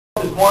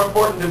is more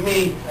important to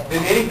me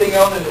than anything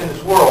else in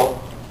this world.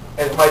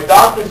 And if my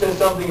doctor says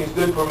something is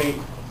good for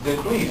me, then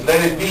please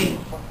let it be.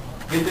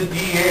 Get the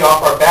DEA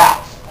off our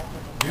backs.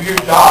 Do your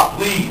job,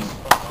 please.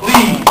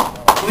 Please.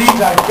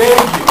 Please, I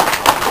beg you.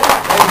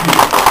 Thank you.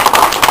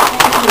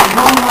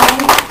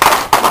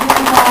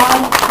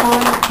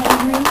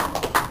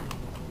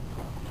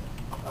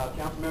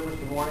 Council members,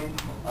 good morning.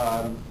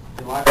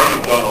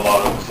 You've done a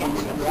lot of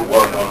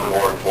work on the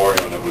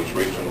moratorium that was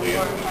recently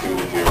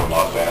instituted here in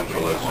Los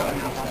Angeles.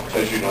 And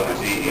as you know, the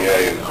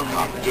DEA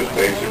has just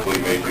basically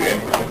made you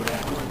impotent.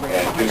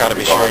 And got to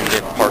be sure you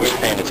get parks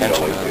paying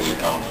attention to this.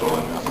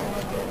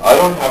 I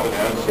don't have an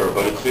answer,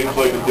 but it seems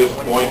like at this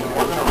point, in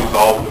order to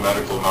resolve the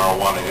medical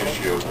marijuana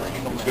issue,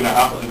 it's going to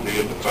have to be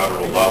at the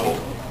federal level.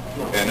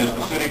 And as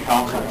the City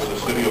Council for the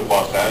City of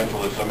Los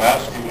Angeles, I'm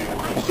asking you to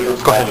consider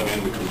calling in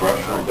the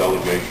congressional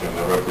delegation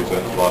that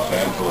represents Los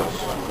Angeles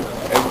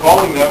and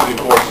calling them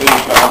before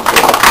City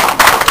Council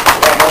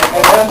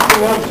and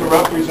asking them to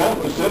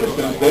represent the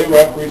citizens they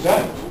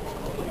represent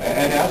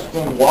and ask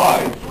them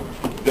why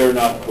they're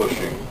not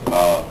pushing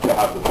to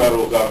have the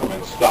federal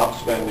government stop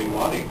spending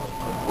money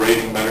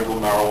raiding medical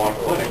marijuana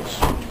clinics.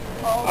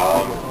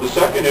 The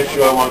second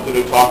issue I wanted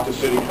to talk to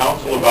City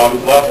Council about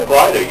is last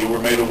Friday you were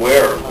made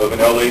aware of an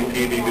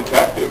LAPD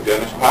detective,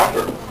 Dennis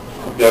Packer,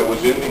 that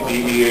was in the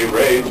DEA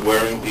raids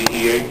wearing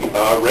DEA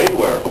raid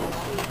wear.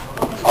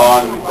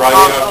 On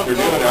Friday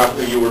afternoon,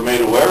 after you were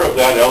made aware of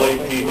that,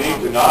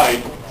 LAPD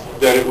denied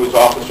that it was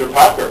Officer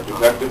Packer,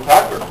 Detective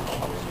Packer.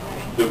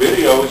 The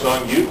video is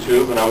on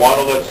YouTube, and I want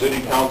to let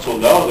City Council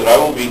know that I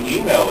will be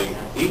emailing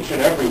each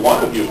and every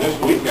one of you this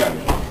weekend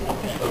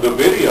the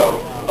video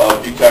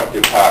of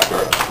Detective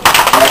Packer.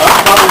 And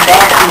I'm coming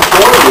back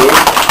before you,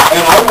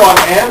 and I want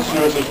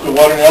answers as to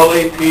what an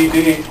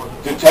LAPD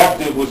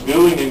detective was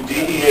doing in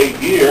DEA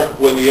gear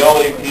when the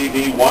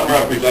LAPD one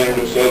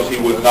representative says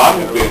he would not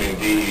have been in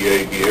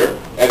DEA gear,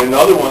 and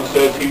another one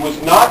says he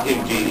was not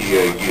in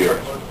DEA gear.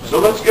 So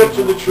let's get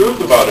to the truth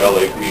about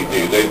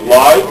LAPD. They've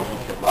lied,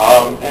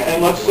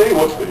 and let's see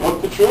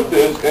what the truth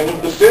is. And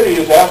if the city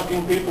is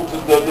asking people,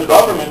 the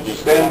government, to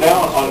stand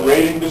down on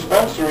raiding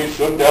dispensaries,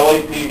 shouldn't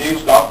LAPD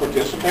stop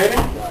participating?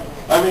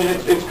 I mean,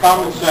 it's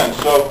common sense.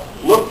 So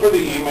look for the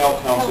email,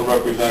 council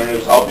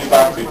representatives. I'll be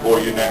back before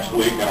you next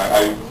week, and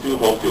I do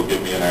hope you'll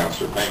give me an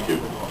answer. Thank you.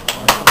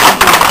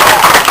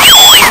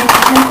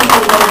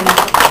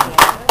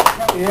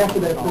 After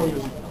that,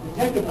 please.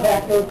 Detective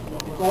Packer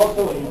is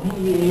also a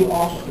DEA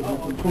officer.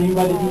 He's trained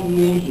by the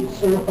DEA. He's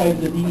certified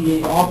as a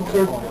DEA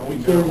officer.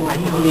 He's wearing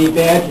the DEA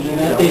badge, and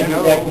that day he's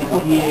actually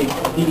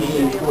DEA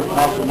enforcement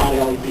officer, not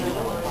LAPD.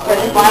 This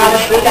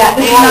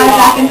is not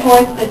back and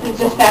forth. This is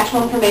just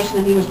factual information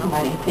that he was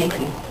providing. Thank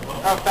you.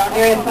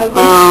 Area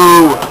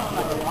focus.